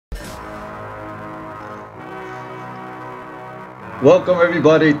Welcome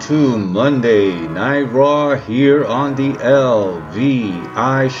everybody to Monday Night Raw here on the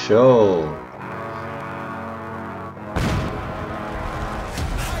LVI Show.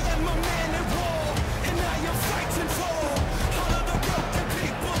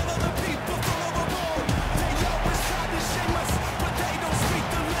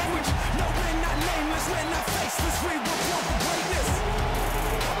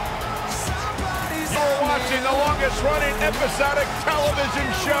 The longest running episodic television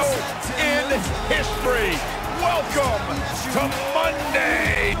show in history. Welcome to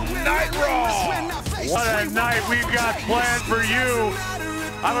Monday Night Raw. What a night we've got planned for you.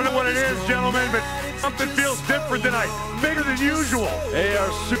 I don't know what it is, gentlemen, but something feels different tonight. Bigger than usual. Hey, our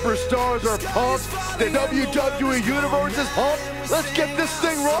superstars are pumped. The WWE Universe is pumped. Let's get this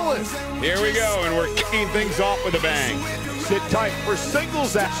thing rolling. Here we go, and we're kicking things off with a bang. Sit tight for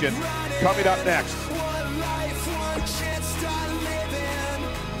singles action coming up next.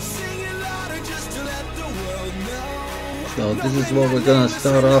 So this is what we're gonna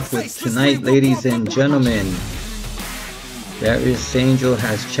start off with tonight, ladies and gentlemen. Darius Angel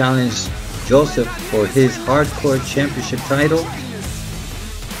has challenged Joseph for his Hardcore Championship title.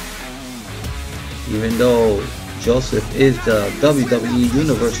 Even though Joseph is the WWE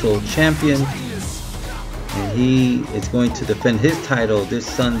Universal Champion, and he is going to defend his title this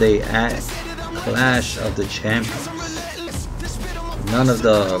Sunday at Clash of the Champions. None of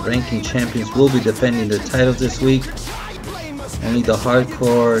the ranking champions will be defending their titles this week. Only the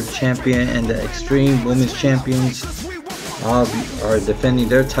Hardcore Champion and the Extreme Women's Champions are defending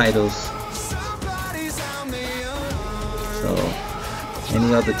their titles. So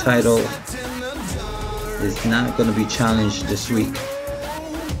any other title is not going to be challenged this week.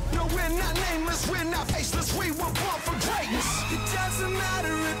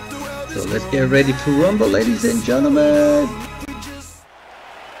 So let's get ready to rumble, ladies and gentlemen.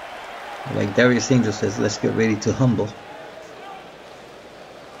 Like Darius Angel says, let's get ready to humble.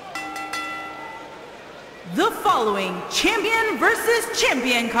 The following Champion versus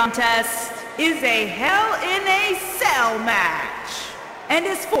Champion contest is a Hell in a Cell match and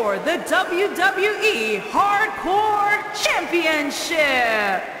is for the WWE Hardcore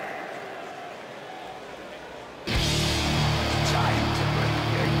Championship.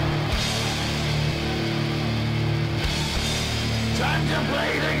 Time to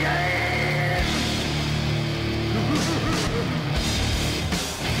play the game!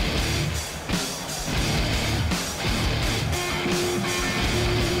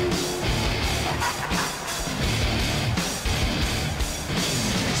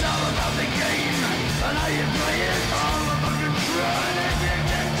 It's all about the game, and how you play it. All about control, and if you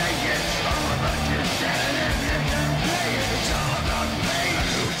can take it. All about yourself, and if you can play it. It's all about fate, and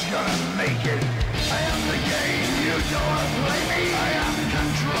who's gonna make it. I am the game, you don't play me. I am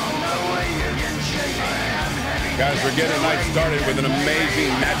control, no way you can shake me. I am heavy. Guys, we're getting the night started with an amazing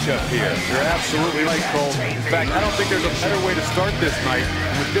matchup here. You're absolutely right, Cole. In fact, I don't think there's a better way to start this night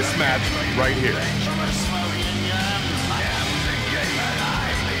than with this match right here.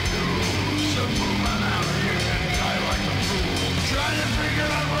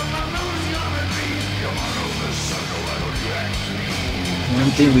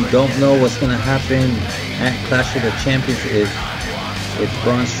 One thing we don't know what's going to happen at Clash of the Champions is if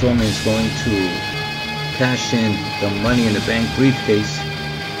Braun Strowman is going to cash in the Money in the Bank briefcase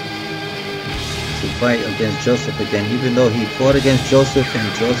to fight against Joseph again, even though he fought against Joseph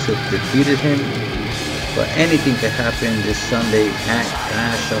and Joseph defeated him. But anything could happen this Sunday at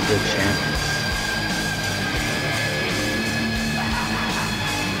Clash of the Champions.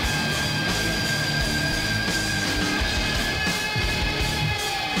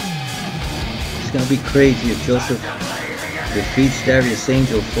 It's gonna be crazy if Joseph defeats Darius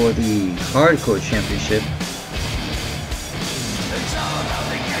Angel for the Hardcore Championship.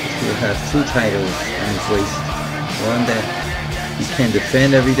 He'll have two titles on his waist. One that he can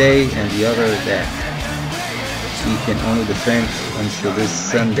defend every day, and the other that he can only defend until this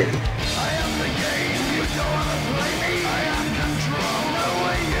Sunday.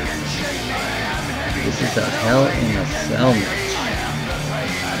 This is a Hell in a Cell match.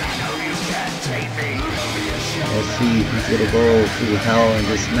 Let's see who's gonna go through hell in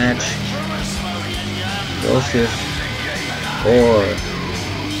this match. Joseph or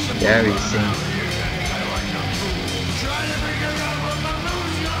Darius Angel.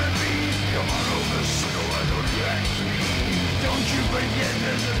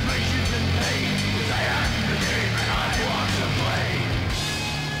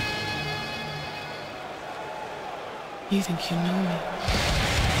 You think you know me?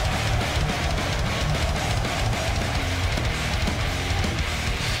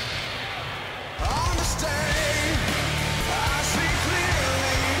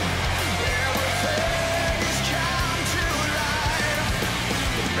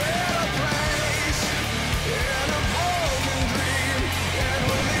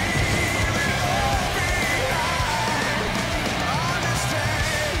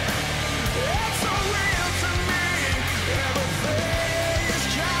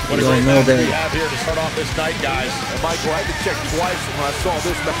 We all know that. We have here to start off this night, guys. Michael, I had to check twice when I saw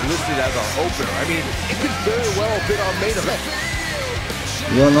this match listed as our opener. I mean, it could very well have been our main event.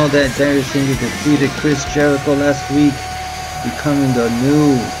 We all know that Darius defeated Chris Jericho last week, becoming the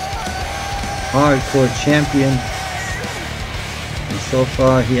new hardcore champion. And so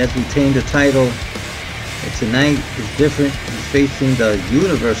far, he has retained the title. But tonight is different. He's facing the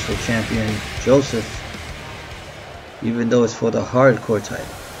Universal Champion, Joseph, even though it's for the hardcore title.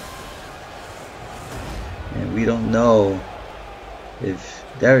 And we don't know if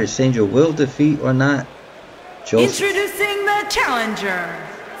Darius will defeat or not Joseph. Introducing the challenger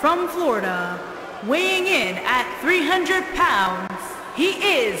from Florida, weighing in at 300 pounds, he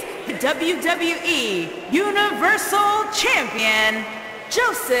is the WWE Universal Champion,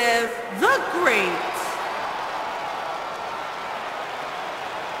 Joseph the Great.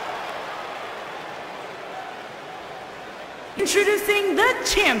 Introducing the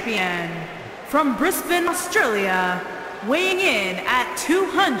champion from Brisbane, Australia, weighing in at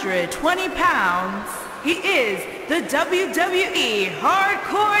 220 pounds, he is the WWE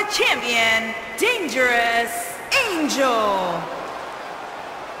Hardcore Champion, Dangerous Angel.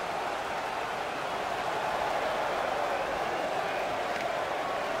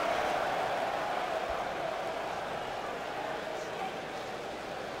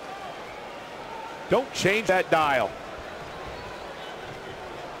 Don't change that dial.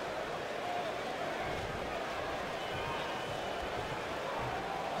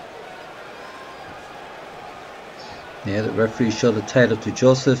 Yeah, the referee showed the title to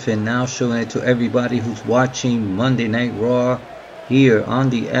Joseph and now showing it to everybody who's watching Monday Night Raw here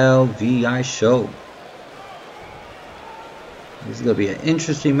on the LVI show. This is going to be an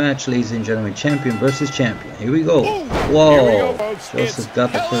interesting match, ladies and gentlemen. Champion versus champion. Here we go. Whoa. Here we go, folks. Joseph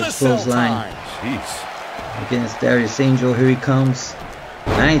got the first clothesline against Darius Angel. Here he comes.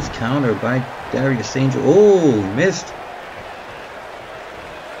 Nice counter by Darius Angel. Oh, he missed.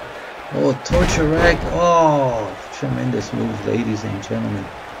 Oh, torture rack. Oh, tremendous move, ladies and gentlemen.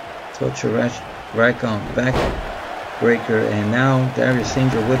 Torture rack on back breaker. And now Darius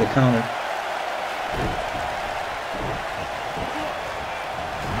Angel with a counter.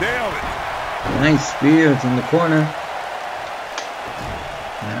 Nailed it. Nice spears in the corner.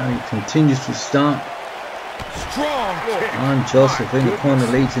 Now he continues to stomp Strong kick on Joseph in the corner,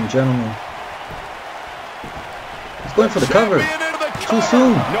 ladies and gentlemen. He's going for the cover. Too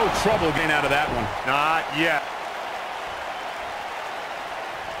soon. No trouble getting out of that one. Not yet.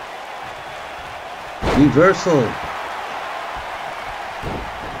 Reversal.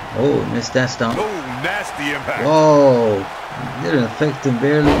 Oh, missed that stomp. Oh, nasty impact. Whoa. Didn't affect him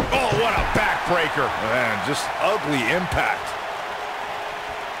barely. Oh, what a backbreaker. Man, just ugly impact.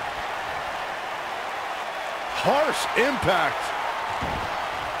 Harsh impact.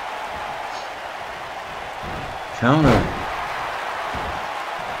 Counter.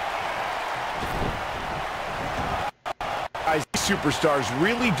 Guys, these superstars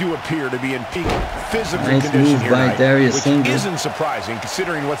really do appear to be in peak physical Nice condition move here by tonight, Darius which Angel. isn't surprising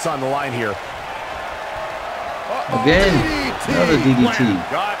considering what's on the line here. Again, another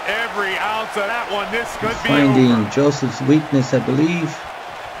DDT. Got every ounce of that one. This could be Finding over. Joseph's weakness, I believe.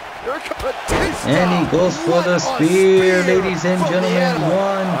 And he goes for the spear, ladies and gentlemen.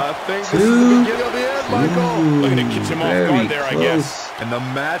 1, 2, Looking to get him off very guard there, I guess. close. And the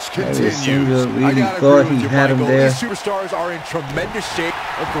match Darius continues. Angel really thought he had him there. These superstars are in tremendous shape,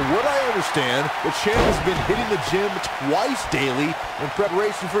 and from what I understand, the champ has been hitting the gym twice daily in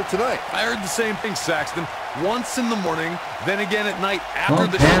preparation for tonight. I heard the same thing, Saxton. Once in the morning, then again at night after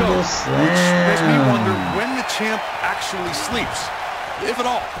Pump the show. handle Which makes me slam. wonder when the champ actually sleeps, if at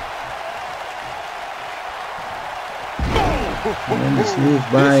all. Tremendous move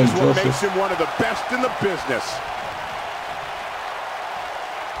by This is what makes Joseph. him one of the best in the business.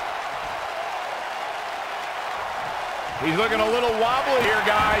 He's looking a little wobbly here,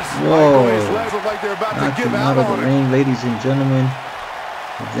 guys. Whoa. His legs look like they're about Knocked to give him out out of on the it. ring, ladies and gentlemen.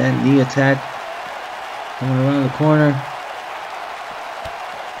 With that knee attack coming around the corner.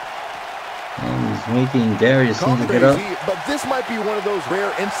 And he's making Darius seem to get up. But this might be one of those rare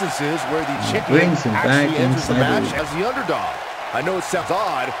instances where the And champion brings him back actually enters the inside match the- as the underdog. I know it sounds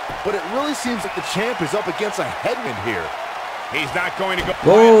odd, but it really seems like the champ is up against a headwind here. He's not going to go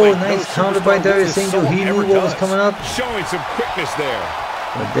Whoa, quietly. nice counter by superstar Darius wins Angel. this He ever knew what was does. coming up. Showing some quickness there.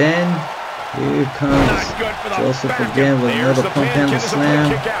 But then Here comes Joseph again with another pump handle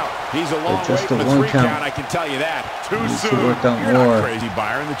slam. But just a 1 count. I can tell you that. Needs to work out more. Crazy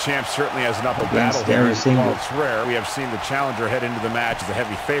Byron. The champ certainly has an upper battle Darius here. While it's rare, we have seen the challenger head into the match as a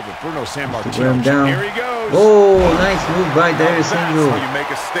heavy favorite. Bruno Sammartino. Wear him down. Here he goes. Oh, nice move by Darius Angel. You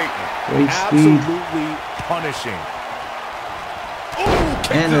make a statement. Great speed. Absolutely punishing.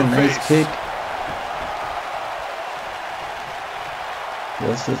 And a nice kick.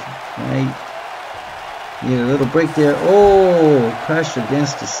 Joseph might need a little break there. Oh, crashed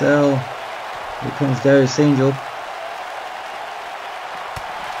against the cell. Here comes Darius Angel.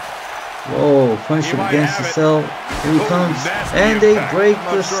 Whoa, punched against the cell. Here he comes. And they break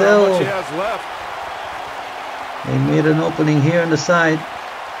the cell. They made an opening here on the side.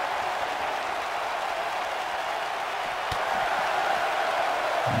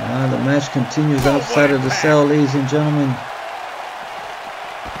 Now the match continues outside of the cell, ladies and gentlemen.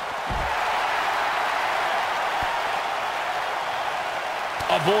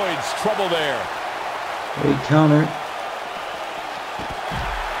 Avoids trouble there. Great counter.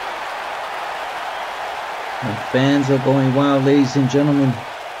 The fans are going wild, ladies and gentlemen.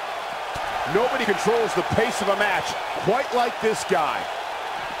 Nobody controls the pace of a match quite like this guy.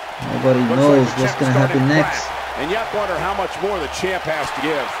 Nobody knows what's going to happen next. And yet wonder how much more the champ has to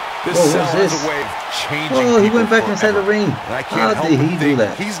give. This cell has a way of changing. Oh, he went back inside the ring. How did he do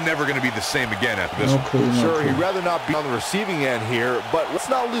that? He's never going to be the same again after this. No clue, no Sure, clue. he'd rather not be on the receiving end here, but let's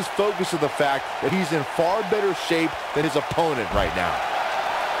not lose focus of the fact that he's in far better shape than his opponent right now.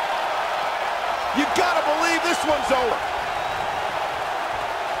 You gotta believe this one's over.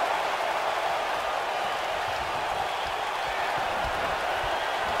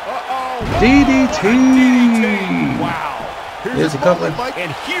 DDT. Wow. Here's a couple.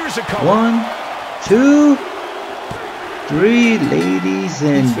 And here's a couple. 1, 2, 3, ladies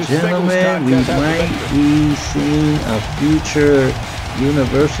and gentlemen. We might be seeing a future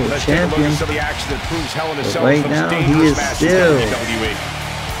Universal Champion. But right now, he is still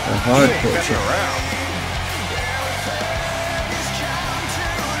a hardcore champion.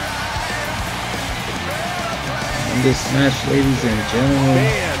 In this match, ladies and gentlemen,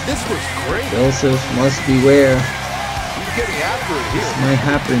 Man, this was great. Joseph must beware. He's getting after it This here. might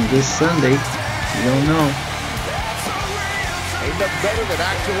happen this Sunday. You don't know. Ain't nothing better than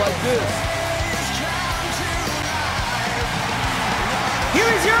action like this. Here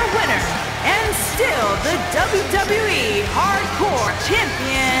is your winner, and still the WWE Hardcore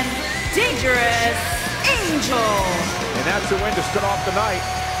Champion, Dangerous Angel. And that's the win to start off the night.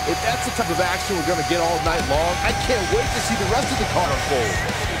 If that's the type of action we're going to get all night long, I can't wait to see the rest of the card unfold.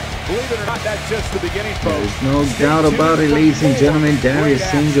 Believe it or not, that's just the beginning, folks. There's no doubt about it, ladies and gentlemen. Darius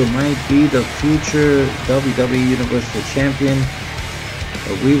Angel might be the future WWE Universal Champion.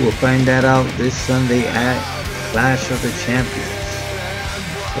 But we will find that out this Sunday at Clash of the Champions.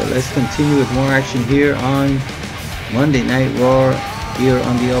 So let's continue with more action here on Monday Night Raw here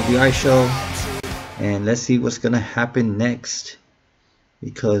on the LBI show. And let's see what's going to happen next.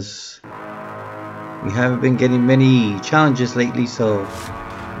 Because we haven't been getting many challenges lately, so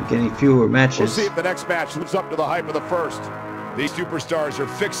we're getting fewer matches. We'll see if the next match lives up to the hype of the first. These superstars are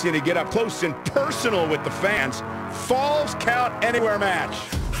fixing to get up close and personal with the fans. Falls Count Anywhere match.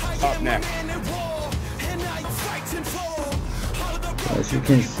 Up next. As you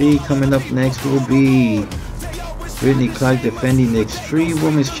can see, coming up next will be Brittany Clark defending the Extreme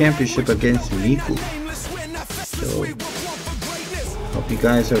Women's Championship against Miku. So, hope you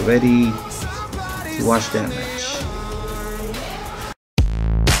guys are ready to watch that match.